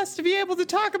time for us to be able to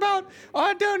talk about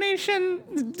our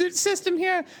donation system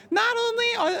here. Not only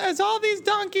is all these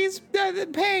donkeys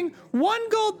paying 1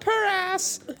 gold per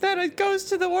ass that goes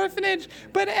to the orphanage,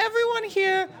 but everyone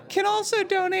here can also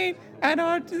donate at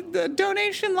our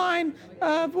donation line.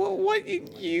 What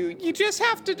you just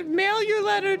have to mail your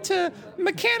letter to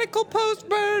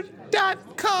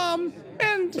mechanicalpostbird.com,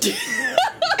 and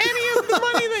any of the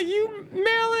money that you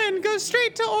mail in goes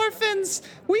straight to orphans.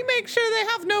 We make sure they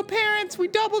have no parents. We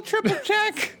double, triple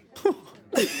check.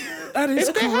 that is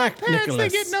If they have correct, parents,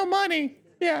 Nicholas. they get no money.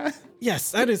 Yeah.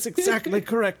 Yes, that is exactly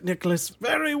correct, Nicholas.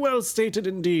 Very well stated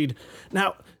indeed.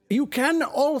 Now, you can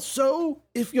also,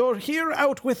 if you're here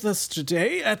out with us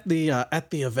today at the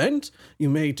event, you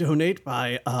may donate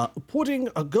by putting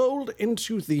a gold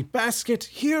into the basket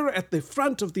here at the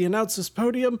front of the announcer's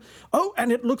podium. Oh,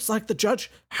 and it looks like the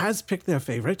judge has picked their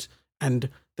favorite, and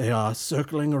they are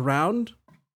circling around.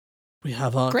 We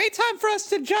have a Great time for us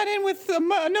to jut in with a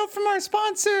note from our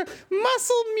sponsor,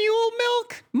 Muscle Mule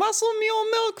Milk. Muscle Mule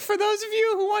Milk, for those of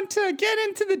you who want to get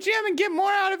into the gym and get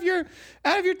more out of your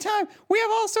time. We have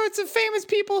all sorts of famous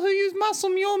people who use Muscle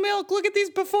Mule Milk. Look at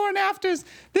these before and afters.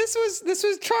 This was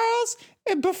Charles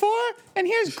before, and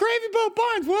here's Gravy Boat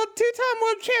Barnes, two-time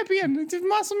world champion. It's a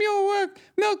Muscle Mule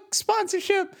Milk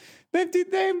sponsorship. They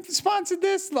sponsored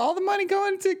this, all the money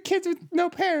going to kids with no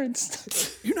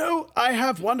parents. You know, I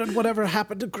have wondered whatever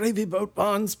happened to Gravy Boat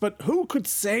Barnes, but who could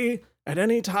say at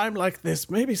any time like this?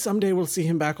 Maybe someday we'll see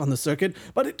him back on the circuit,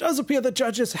 but it does appear the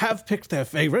judges have picked their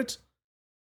favorite.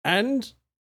 And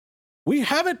we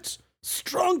have it.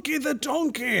 Stronky the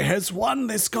Donkey has won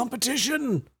this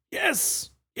competition. Yes.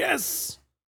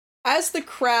 As the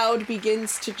crowd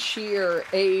begins to cheer,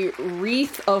 a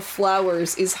wreath of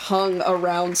flowers is hung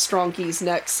around Stronky's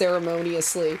neck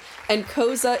ceremoniously, and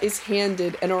Koza is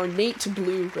handed an ornate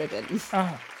blue ribbon.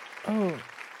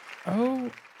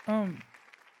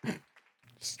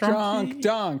 Strong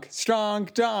dunk, strong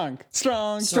dunk,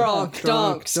 strong Strong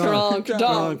dunk, strong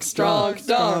dunk, strong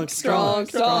dunk, strong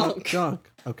dunk.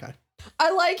 Okay.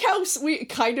 I like how we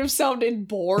kind of sounded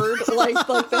bored, like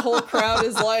the whole crowd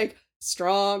is like,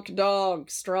 strong donk.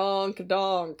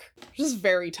 Just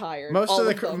very tired. Most all of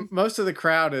the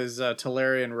crowd is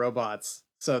Talarian robots,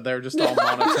 so they're just all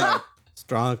monotone.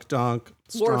 Strong donk.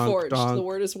 Warforged. The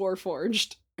word is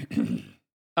warforged. Do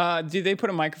they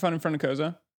put a microphone in front of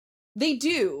Koza? They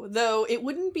do, though it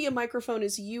wouldn't be a microphone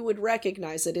as you would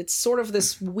recognize it. It's sort of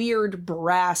this weird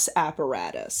brass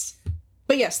apparatus.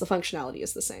 But yes, the functionality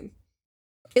is the same.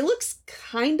 It looks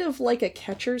kind of like a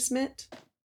catcher's mitt,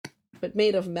 but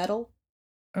made of metal.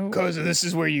 Koza, this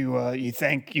is where you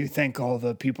thank all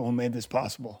the people who made this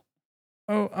possible.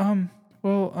 Thank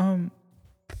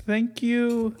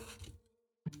you.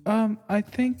 I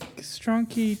think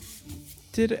Stronky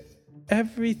did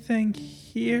everything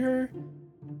here.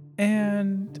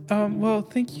 And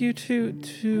thank you to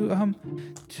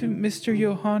Mr.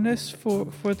 Johannes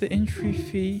for the entry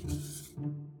fee.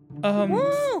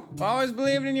 Woo! Always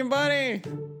believed in your buddy.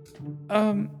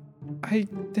 I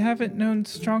haven't known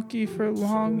Stronky for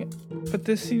long, but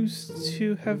this seems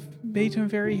to have made him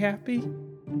very happy.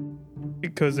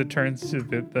 Koza turns to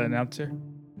the announcer.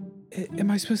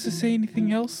 Am I supposed to say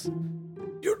anything else?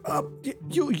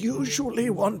 You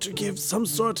usually want to give some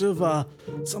sort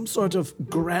of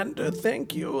grander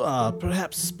thank you.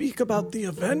 Perhaps speak about the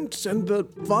event and the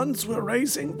funds we're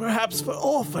raising, perhaps for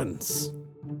orphans.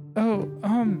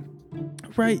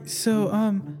 Right.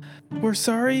 So, we're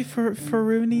sorry for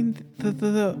ruining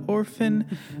the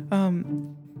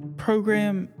orphan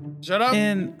program. Shut up.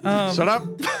 And Shut up.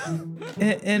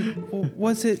 and what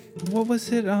was it?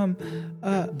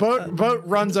 Boat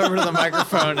runs over to the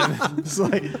microphone and it's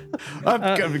like,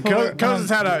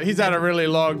 Koza's had a really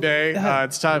long day.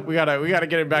 It's time. We gotta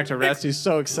get him back to rest. He's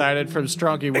so excited from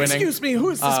Stronky winning. Excuse me,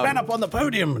 who's this man up on the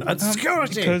podium?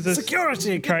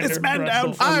 Security, get this man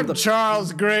down from I'm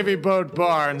Charles Gravy Boat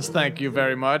Barnes. Thank you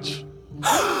very much.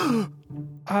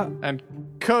 And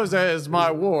Koza is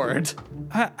my ward.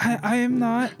 I am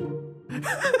not.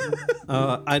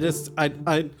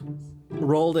 I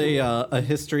rolled a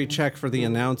history check for the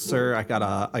announcer. I got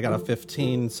a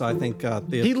 15, so I think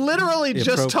He literally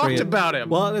just talked about him.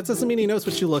 Well, it doesn't mean he knows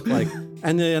what you look like.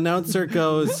 And the announcer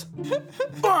goes,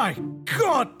 "My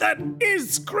God, that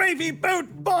is Gravy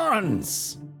Boat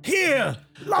Barnes here,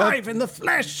 live in the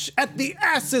flesh at the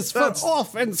Asses for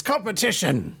Orphans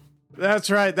competition."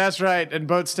 That's right. And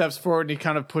Boat steps forward and he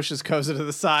kind of pushes Koza to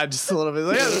the side just a little bit.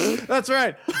 He's like, yeah, that's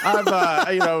right.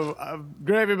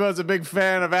 Gravy Boat's a big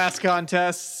fan of ass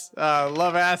contests.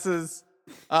 Love asses.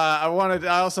 I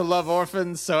also love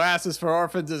orphans. So Asses for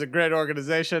Orphans is a great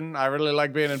organization. I really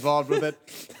like being involved with it.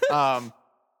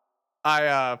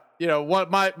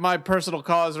 What my personal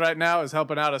cause right now is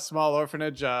helping out a small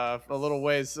orphanage, a little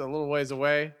ways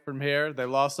away from here. They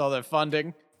lost all their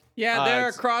funding. Yeah, they're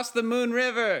across the Moon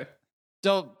River.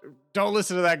 Don't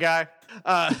listen to that guy.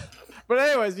 But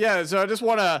anyways, yeah. So I just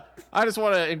want to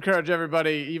encourage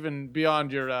everybody, even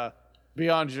beyond your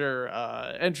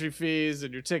entry fees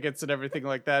and your tickets and everything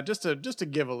like that, just to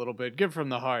give a little bit, give from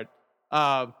the heart.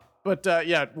 But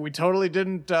we totally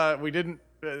didn't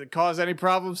cause any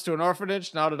problems to an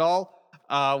orphanage, not at all.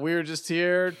 We were just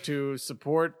here to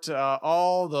support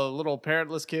all the little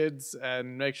parentless kids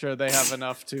and make sure they have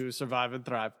enough to survive and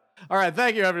thrive. All right,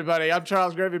 thank you, everybody. I'm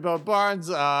Charles Gravy Boat Barnes.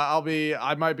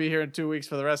 I might be here in 2 weeks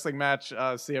for the wrestling match.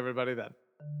 See everybody then.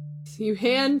 You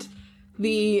hand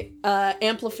the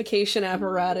amplification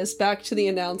apparatus back to the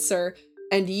announcer,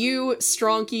 and you,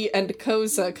 Stronky, and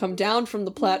Koza come down from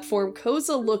the platform,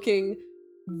 Koza looking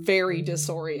very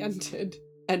disoriented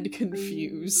and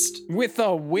confused. With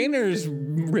a winner's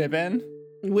ribbon.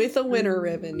 With a winner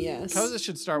ribbon, yes. Koza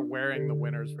should start wearing the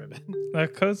winner's ribbon.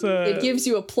 Koza... It gives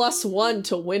you a +1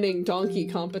 to winning donkey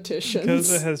competitions.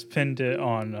 Koza has pinned it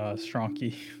on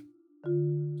Stronky.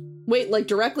 Wait, like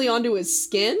directly onto his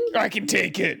skin? I can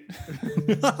take it.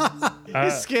 His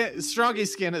skin,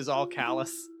 Stronky's skin is all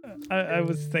callous. I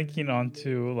was thinking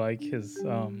onto like his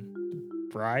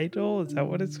bridle. Is that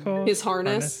what it's called? His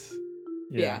harness?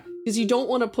 Yeah. Because you don't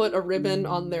want to put a ribbon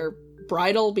on their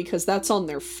bridle because that's on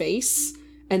their face.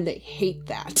 And they hate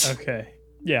that. Okay.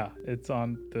 Yeah, it's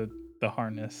on the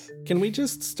harness. Can we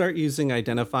just start using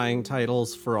identifying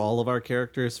titles for all of our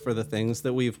characters for the things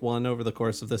that we've won over the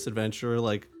course of this adventure?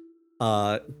 Like,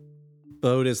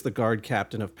 Boat is the guard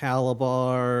captain of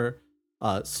Palabar.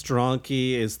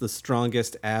 Stronky is the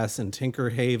strongest ass in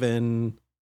Tinkerhaven.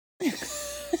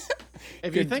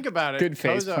 If you think about it, good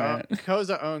face plant.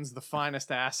 Koza owns the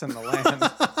finest ass in the land.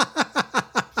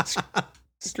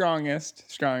 Strongest.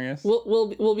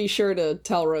 We'll be sure to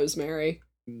tell Rosemary.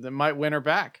 That might win her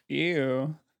back.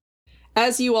 Ew.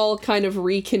 As you all kind of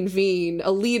reconvene,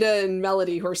 Alita and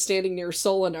Melody, who are standing near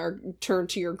Solinar, turn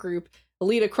to your group.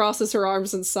 Alita crosses her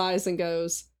arms and sighs and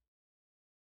goes,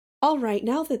 "All right,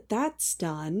 now that that's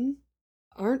done,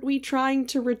 aren't we trying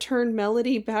to return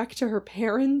Melody back to her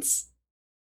parents?"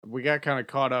 We got kind of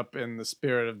caught up in the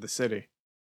spirit of the city.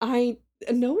 I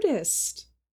noticed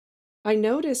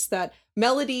that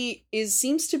Melody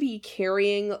seems to be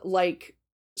carrying like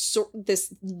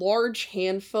this large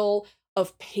handful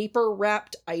of paper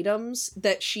wrapped items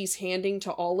that she's handing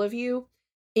to all of you.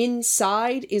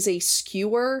 Inside is a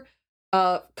skewer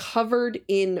covered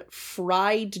in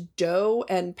fried dough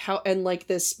and like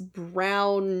this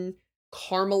brown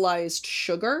caramelized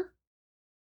sugar.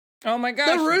 Oh my gosh.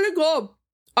 They're really good.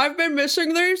 I've been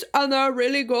missing these, and they're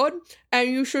really good, and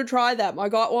you should try them. I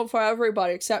got one for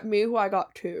everybody except me, who I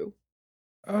got 2.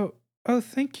 Oh,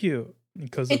 thank you.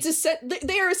 Because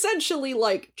they are essentially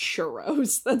like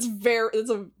churros.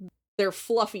 They're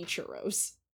fluffy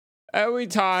churros. Every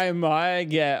time I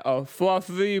get a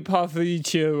fluffy, puffy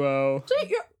churro.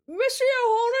 See, Mr.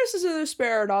 Your is in the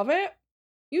spirit of it.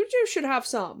 You two should have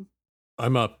some. I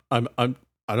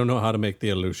don't know how to make the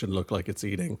illusion look like it's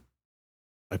eating.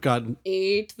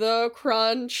 Eat the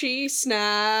crunchy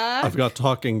snack. I've got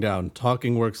talking down.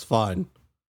 Talking works fine.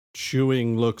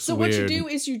 Chewing looks so weird. So what you do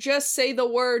is you just say the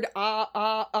word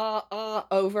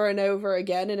over and over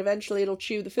again, and eventually it'll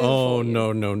chew the food for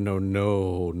you.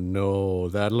 No.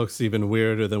 That looks even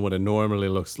weirder than what it normally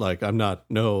looks like.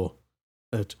 No.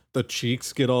 The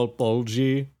cheeks get all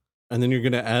bulgy, and then you're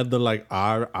going to add the like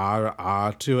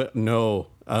R to it. No.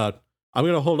 I'm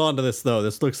going to hold on to this, though.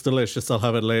 This looks delicious. I'll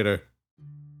have it later.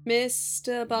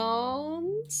 Mr.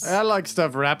 Bonds? I like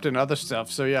stuff wrapped in other stuff,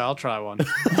 so yeah, I'll try one.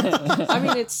 I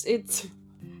mean, it's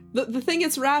the thing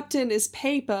it's wrapped in is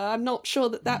paper. I'm not sure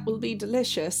that will be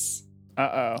delicious.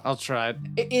 I'll try it.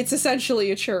 It's essentially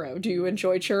a churro. Do you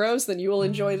enjoy churros? Then you will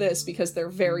enjoy this because they're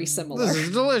very similar. This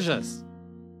is delicious.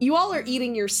 You all are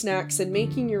eating your snacks and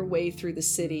making your way through the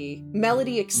city,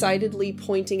 Melody excitedly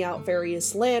pointing out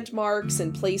various landmarks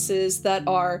and places that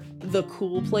are the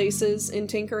cool places in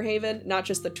Tinkerhaven, not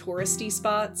just the touristy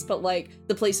spots, but like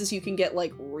the places you can get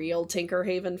like real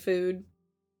Tinkerhaven food.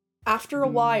 After a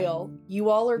while, you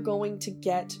all are going to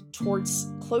get towards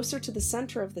closer to the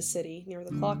center of the city, near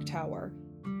the clock tower.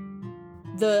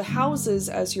 The houses,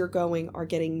 as you're going, are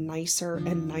getting nicer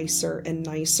and nicer and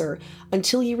nicer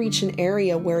until you reach an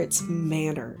area where it's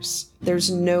manors.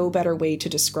 There's no better way to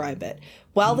describe it.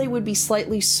 While they would be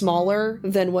slightly smaller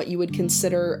than what you would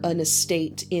consider an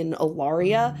estate in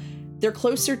Ilaria, they're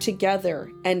closer together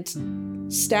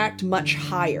and stacked much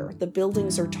higher. The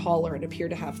buildings are taller and appear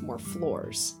to have more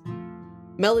floors.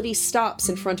 Melody stops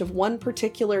in front of one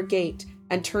particular gate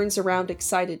and turns around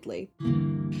excitedly.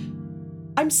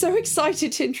 I'm so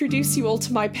excited to introduce you all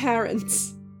to my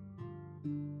parents.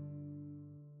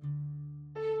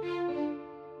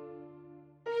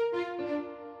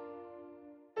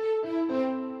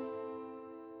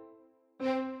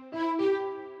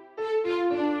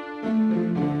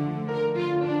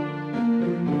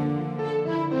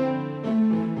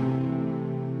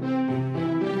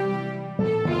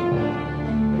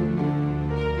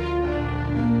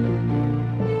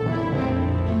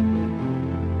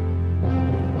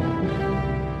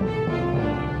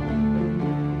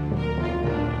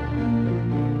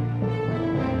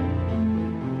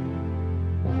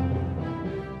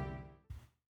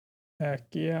 Heck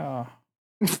yeah.